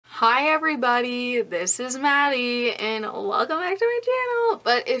Hi everybody, this is Maddie and welcome back to my channel.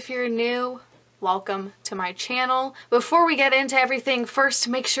 But if you're new, welcome to my channel. Before we get into everything, first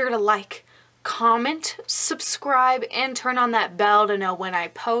make sure to like, comment, subscribe, and turn on that bell to know when I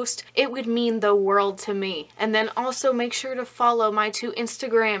post. It would mean the world to me. And then also make sure to follow my two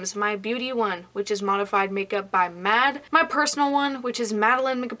Instagrams, my beauty one, which is Modified Makeup by Mad, my personal one, which is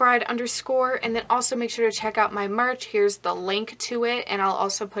Madeline McBride _, and then also make sure to check out my merch. Here's the link to it, and I'll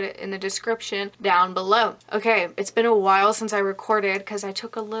also put it in the description down below. Okay, it's been a while since I recorded because I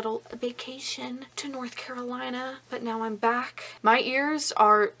took a little vacation to North Carolina, but now I'm back. My ears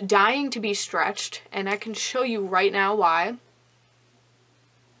are dying to be stretched, and I can show you right now why.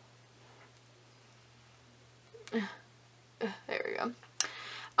 There we go.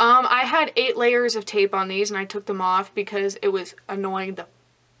 I had 8 layers of tape on these and I took them off because it was annoying the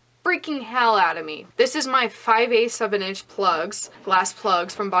freaking hell out of me. This is my 5/8 of an inch plugs, glass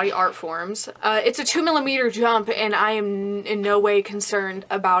plugs from Body Art Forms. It's a 2mm jump and I am in no way concerned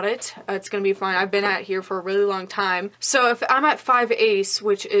about it. It's gonna be fine. I've been at here for a really long time. So if I'm at 5/8,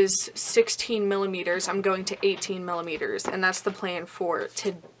 which is 16mm, I'm going to 18mm, and that's the plan for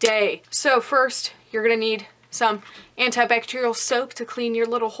today. So first, you're gonna need some antibacterial soap to clean your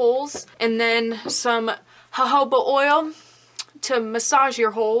little holes, and then some jojoba oil to massage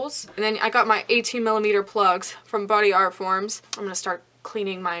your holes. And then I got my 18mm plugs from Body Art Forms. I'm gonna start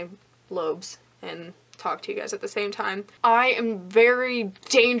cleaning my lobes and talk to you guys at the same time. I am very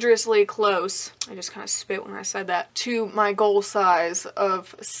dangerously close, I just kind of spit when I said that, to my goal size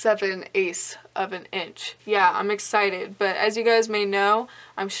of 7/8 of an inch. Yeah, I'm excited, but as you guys may know,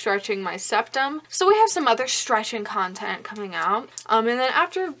 I'm stretching my septum. So we have some other stretching content coming out. And then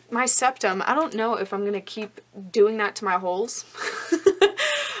after my septum, I don't know if I'm gonna keep doing that to my holes.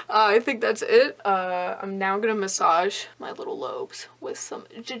 I think that's it. I'm now gonna massage my little lobes with some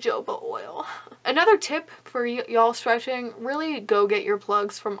jojoba oil. Another tip for y'all stretching, really go get your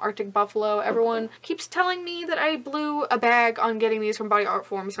plugs from Arctic Buffalo. Everyone keeps telling me that I blew a bag on getting these from Body Art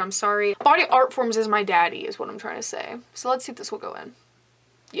Forms, and I'm sorry. Body Art Forms is my daddy, is what I'm trying to say. So let's see if this will go in.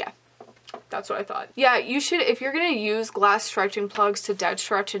 Yeah. That's what I thought. Yeah, you should, if you're gonna use glass stretching plugs to dead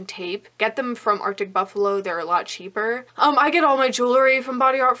stretch and tape, get them from Arctic Buffalo. They're a lot cheaper. I get all my jewelry from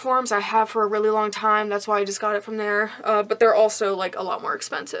Body Art Forms. I have for a really long time. That's why I just got it from there. But they're also like a lot more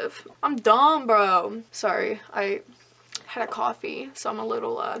expensive. I'm dumb, bro. Sorry, I had a coffee, so I'm a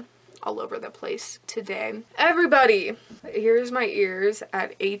little all over the place today. Everybody, here's my ears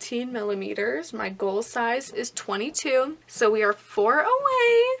at 18mm. My goal size is 22, so we are 4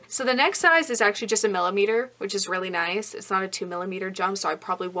 away. So the next size is actually just 1mm, which is really nice. It's not a 2mm jump, so I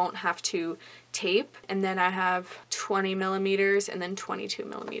probably won't have to tape. And then I have 20mm and then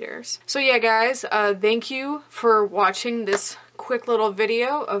 22mm. So yeah, guys, thank you for watching this quick little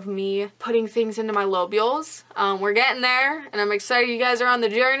video of me putting things into my lobules. We're getting there, and I'm excited you guys are on the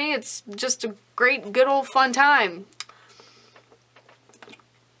journey. It's just a great, good old fun time.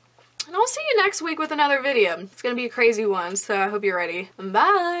 And I'll see you next week with another video. It's gonna be a crazy one, so I hope you're ready.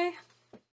 Bye!